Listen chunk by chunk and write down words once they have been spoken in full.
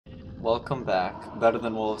Welcome back, Better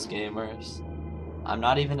Than Wolves gamers. I'm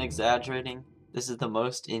not even exaggerating, this is the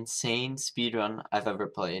most insane speedrun I've ever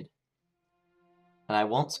played. And I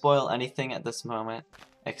won't spoil anything at this moment,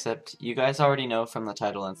 except you guys already know from the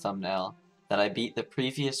title and thumbnail that I beat the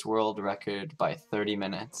previous world record by 30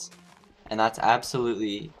 minutes. And that's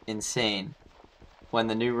absolutely insane when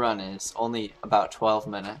the new run is only about 12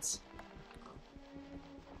 minutes.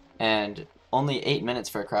 And only 8 minutes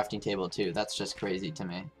for a crafting table too, that's just crazy to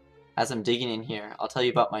me. As I'm digging in here, I'll tell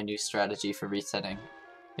you about my new strategy for resetting.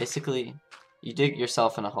 Basically, you dig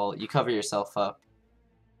yourself in a hole, you cover yourself up,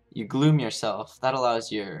 you gloom yourself, that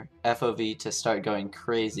allows your FOV to start going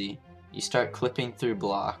crazy. You start clipping through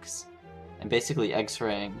blocks, and basically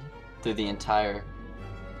X-raying through the entire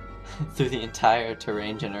through the entire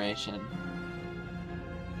terrain generation.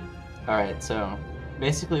 Alright, so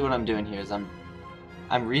basically what I'm doing here is I'm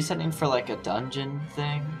resetting for like a dungeon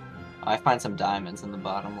thing. I find some diamonds in the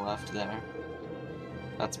bottom left there.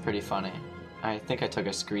 That's pretty funny. I think I took a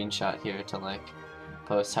screenshot here to like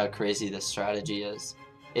post how crazy this strategy is.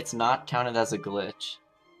 It's not counted as a glitch,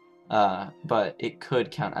 but it could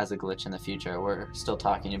count as a glitch in the future. We're still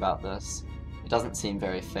talking about this. It doesn't seem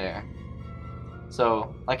very fair.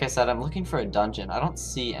 So, like I said, I'm looking for a dungeon. I don't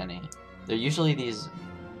see any. They're usually these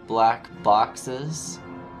black boxes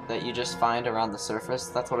that you just find around the surface.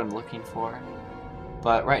 That's what I'm looking for.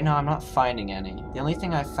 But right now I'm not finding any. The only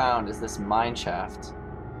thing I found is this mine shaft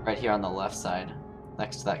right here on the left side,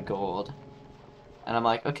 next to that gold. And I'm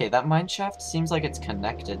like, okay, that mine shaft seems like it's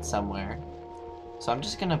connected somewhere. So I'm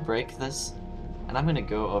just gonna break this, and I'm gonna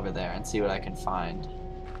go over there and see what I can find.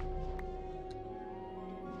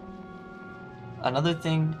 Another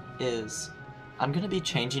thing is, I'm gonna be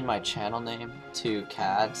changing my channel name to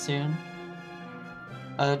CAD soon.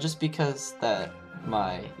 Just because that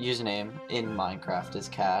my username in Minecraft is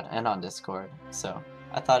CAD and on Discord, so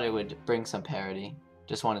I thought it would bring some parity.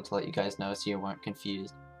 Just wanted to let you guys know so you weren't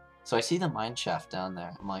confused. So I see the mine shaft down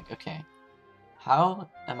there. I'm like, okay, how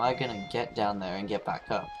am I gonna get down there and get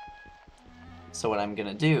back up? So what I'm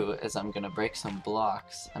gonna do is I'm gonna break some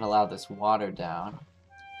blocks and allow this water down.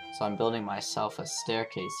 So I'm building myself a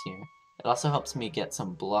staircase here. It also helps me get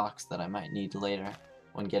some blocks that I might need later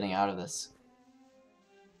when getting out of this.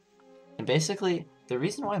 And basically, the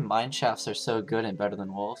reason why mine shafts are so good and Better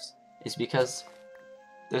Than Wolves is because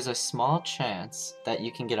there's a small chance that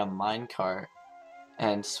you can get a minecart,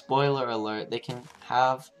 and spoiler alert, they can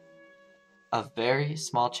have a very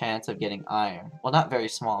small chance of getting iron. Well, not very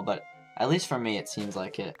small, but at least for me it seems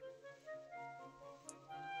like it.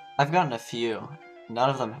 I've gotten a few.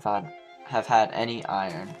 None of them have had any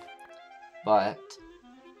iron, but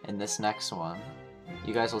in this next one,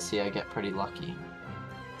 you guys will see I get pretty lucky.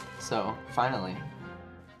 So, finally,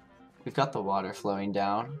 we've got the water flowing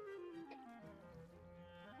down.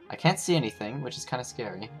 I can't see anything, which is kind of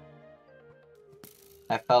scary.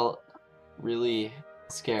 I felt really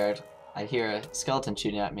scared. I hear a skeleton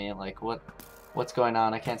shooting at me, like, what's going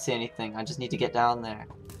on? I can't see anything. I just need to get down there.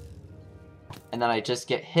 And then I just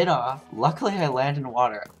get hit off. Luckily, I land in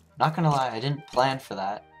water. Not gonna lie, I didn't plan for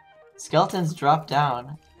that. Skeletons drop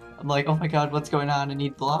down. I'm like, oh my god, what's going on? I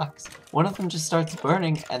need blocks. One of them just starts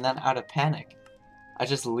burning, and then out of panic, I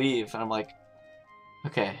just leave, and I'm like,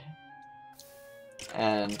 okay.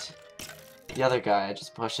 And the other guy, I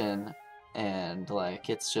just push in, and like,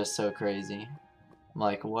 it's just so crazy. I'm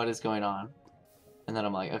like, what is going on? And then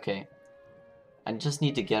I'm like, okay, I just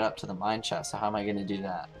need to get up to the mine shaft, so how am I gonna do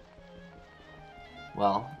that?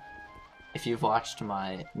 Well, if you've watched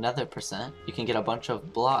my Nether percent, you can get a bunch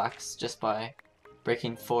of blocks just by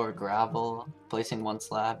breaking 4 gravel, placing 1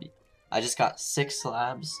 slab. I just got 6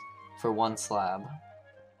 slabs for 1 slab.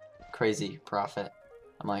 Crazy profit.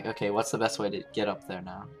 I'm like, okay, what's the best way to get up there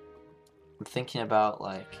now? I'm thinking about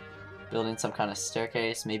like building some kind of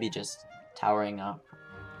staircase, maybe just towering up.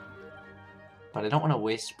 But I don't want to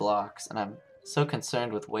waste blocks, and I'm so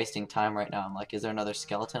concerned with wasting time right now. I'm like, is there another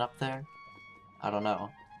skeleton up there? I don't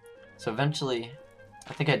know. So eventually,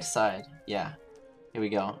 I think I decide, yeah, here we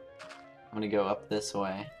go. I'm gonna go up this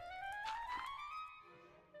way.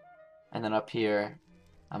 And then up here,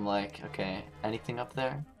 I'm like, okay, anything up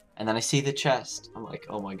there? And then I see the chest. I'm like,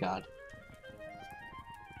 oh my god.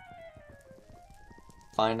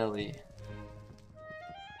 Finally,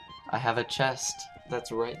 I have a chest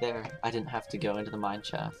that's right there. I didn't have to go into the mine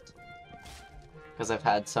shaft. Because I've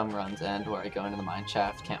had some runs end where I go into the mine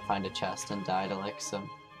shaft, can't find a chest, and die to like some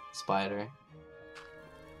spider.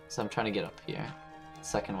 So I'm trying to get up here.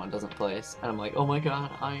 Second one doesn't place, and I'm like, oh my god,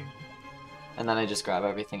 iron. And then I just grab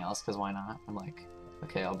everything else, because why not? I'm like,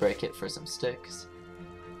 okay, I'll break it for some sticks.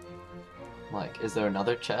 I'm like, is there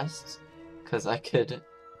another chest? Because I could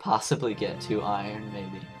possibly get 2 iron,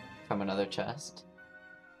 maybe, from another chest.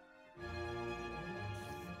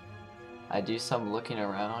 I do some looking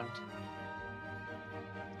around.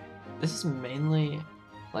 This is mainly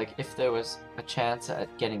like if there was a chance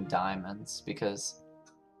at getting diamonds, because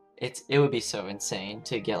it would be so insane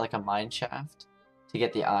to get like a mine shaft to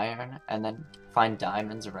get the iron and then find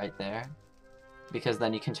diamonds right there, because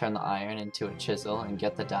then you can turn the iron into a chisel and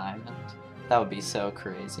get the diamond. That would be so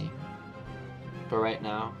crazy. But right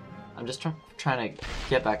now, I'm just trying to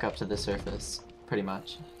get back up to the surface, pretty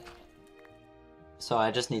much. So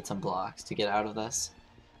I just need some blocks to get out of this.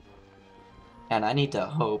 And I need to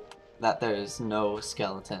hope that there's no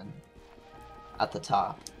skeleton at the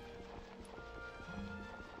top.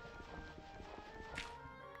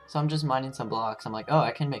 So I'm just mining some blocks. I'm like, oh,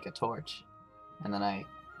 I can make a torch. And then I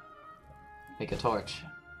make a torch.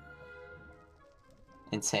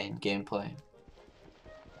 Insane gameplay.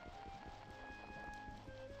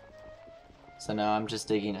 So now I'm just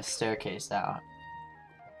digging a staircase out.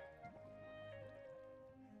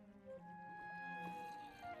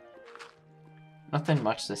 Nothing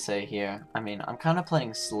much to say here. I mean, I'm kind of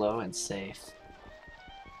playing slow and safe.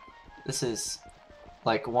 This is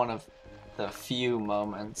like one of the few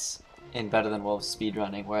moments in Better Than Wolves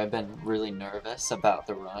speedrunning where I've been really nervous about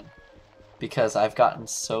the run, because I've gotten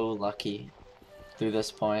so lucky through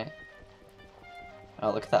this point.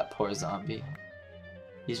 Oh, look at that poor zombie.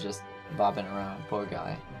 He's just bobbing around, poor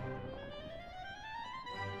guy.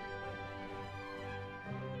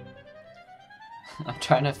 I'm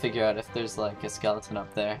trying to figure out if there's like a skeleton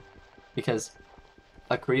up there, because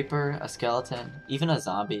a creeper, a skeleton, even a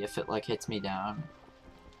zombie, if it like hits me down,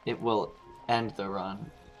 it will end the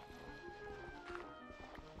run.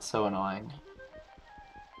 So annoying.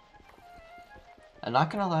 I'm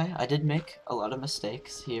not gonna lie, I did make a lot of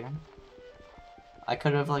mistakes here. I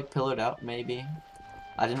could have like pillared out maybe.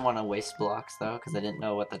 I didn't want to waste blocks though, because I didn't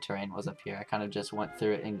know what the terrain was up here. I kind of just went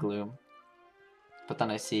through it in gloom. But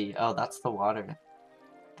then I see, oh, that's the water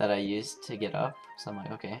that I used to get up. So I'm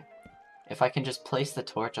like, okay, if I can just place the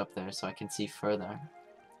torch up there so I can see further.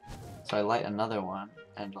 So I light another one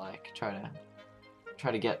and like try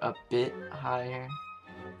to get a bit higher.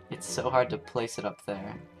 It's so hard to place it up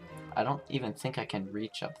there. I don't even think I can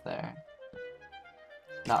reach up there.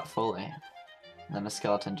 Not fully. And then a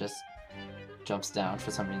skeleton just jumps down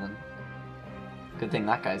for some reason. Good thing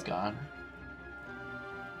that guy's gone.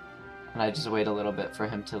 And I just wait a little bit for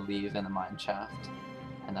him to leave in the mine shaft.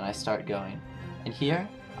 And then I start going. And here,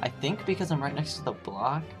 I think because I'm right next to the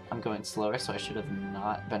block, I'm going slower, so I should have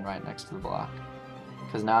not been right next to the block.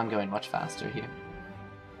 Because now I'm going much faster here.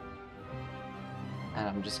 And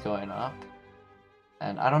I'm just going up.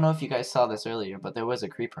 And I don't know if you guys saw this earlier, but there was a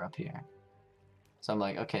creeper up here. So I'm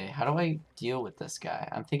like, okay, how do I deal with this guy?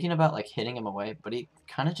 I'm thinking about like hitting him away, but he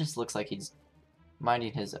kind of just looks like he's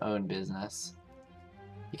minding his own business.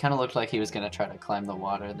 He kind of looked like he was going to try to climb the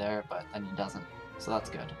water there, but then he doesn't. So that's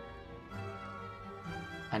good.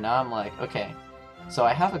 And now I'm like, okay, so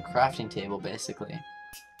I have a crafting table basically.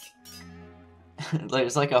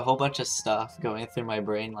 There's like a whole bunch of stuff going through my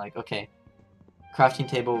brain, like, okay, crafting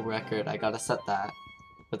table record, I gotta set that.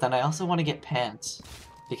 But then I also want to get pants,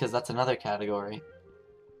 because that's another category.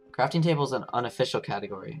 Crafting table is an unofficial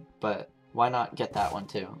category, but why not get that one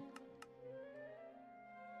too?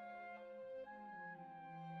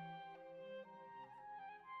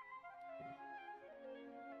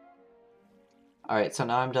 Alright, so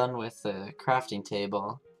now I'm done with the crafting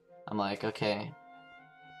table. I'm like, okay,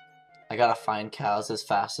 I gotta find cows as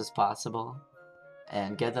fast as possible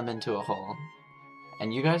and get them into a hole.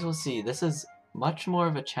 And you guys will see, this is much more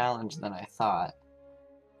of a challenge than I thought.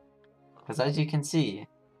 Because as you can see,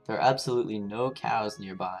 there are absolutely no cows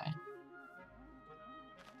nearby.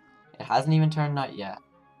 It hasn't even turned night yet,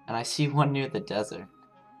 and I see one near the desert.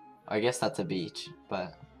 Or I guess that's a beach,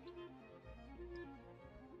 but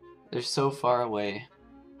they're so far away.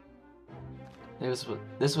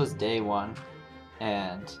 This was day one,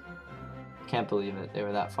 and I can't believe it, they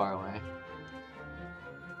were that far away.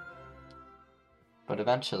 But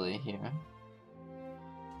eventually, here,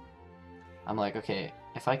 I'm like, okay,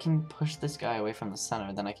 if I can push this guy away from the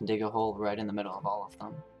center, then I can dig a hole right in the middle of all of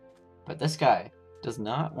them. But this guy does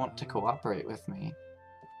not want to cooperate with me.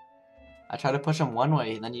 I try to push him one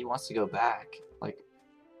way, and then he wants to go back. Like,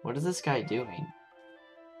 what is this guy doing?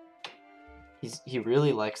 He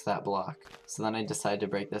really likes that block. So then I decide to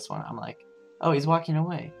break this one. I'm like, oh, he's walking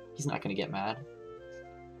away. He's not gonna get mad.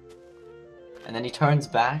 And then he turns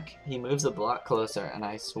back, he moves a block closer, and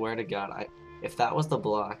I swear to God, if that was the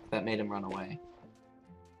block that made him run away,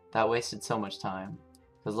 that wasted so much time.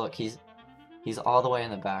 Because look, he's all the way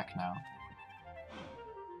in the back now.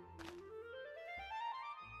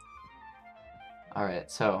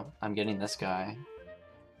 Alright, so I'm getting this guy.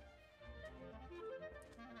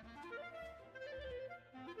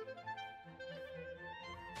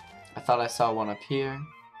 I thought I saw one up here,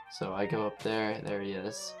 so I go up there. There he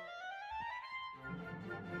is.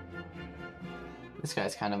 This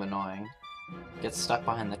guy's kind of annoying. Gets stuck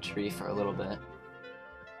behind the tree for a little bit.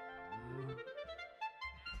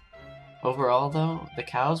 Overall, though, the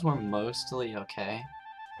cows were mostly okay,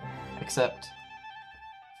 except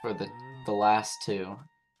for the last two.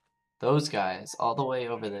 Those guys, all the way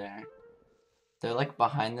over there, they're like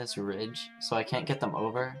behind this ridge, so I can't get them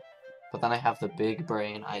over, but then I have the big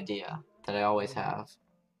brain idea that I always have.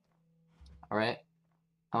 Alright?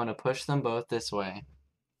 I'm gonna push them both this way,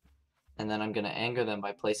 and then I'm gonna anger them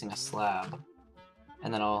by placing a slab,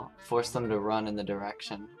 and then I'll force them to run in the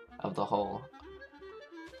direction of the hole.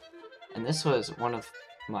 And this was one of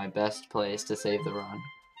my best plays to save the run.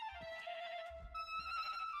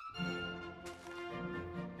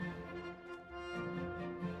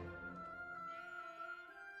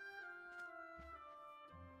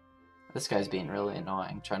 This guy's being really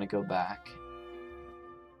annoying, trying to go back.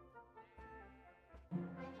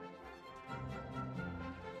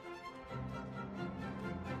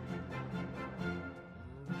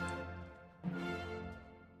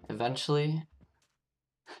 Eventually,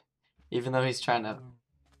 even though he's trying to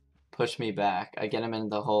push me back, I get him in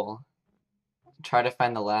the hole. Try to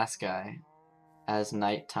find the last guy as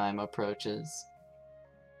nighttime approaches.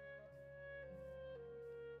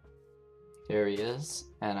 Here he is,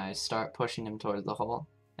 and I start pushing him towards the hole.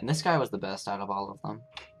 And this guy was the best out of all of them.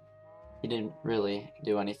 He didn't really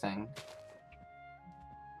do anything.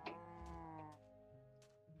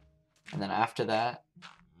 And then after that,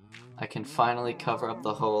 I can finally cover up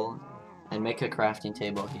the hole and make a crafting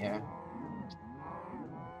table here.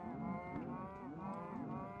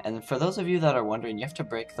 And for those of you that are wondering, you have to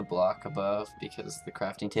break the block above because the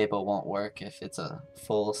crafting table won't work if it's a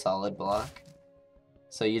full solid block.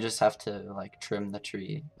 So you just have to like trim the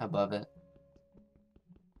tree above it.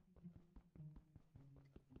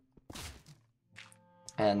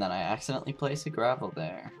 And then I accidentally place a gravel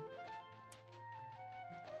there.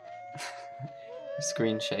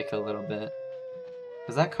 Screen shake a little bit.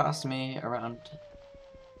 Does that cost me around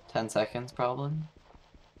 10 seconds probably?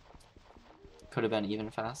 Could have been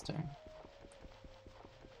even faster.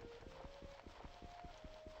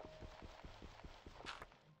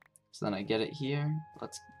 So then I get it here.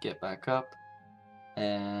 Let's get back up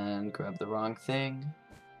and grab the wrong thing.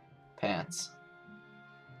 Pants.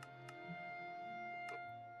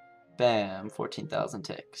 Bam, 14,000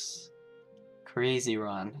 ticks. Crazy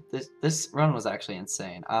run. This run was actually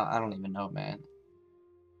insane. I don't even know, man.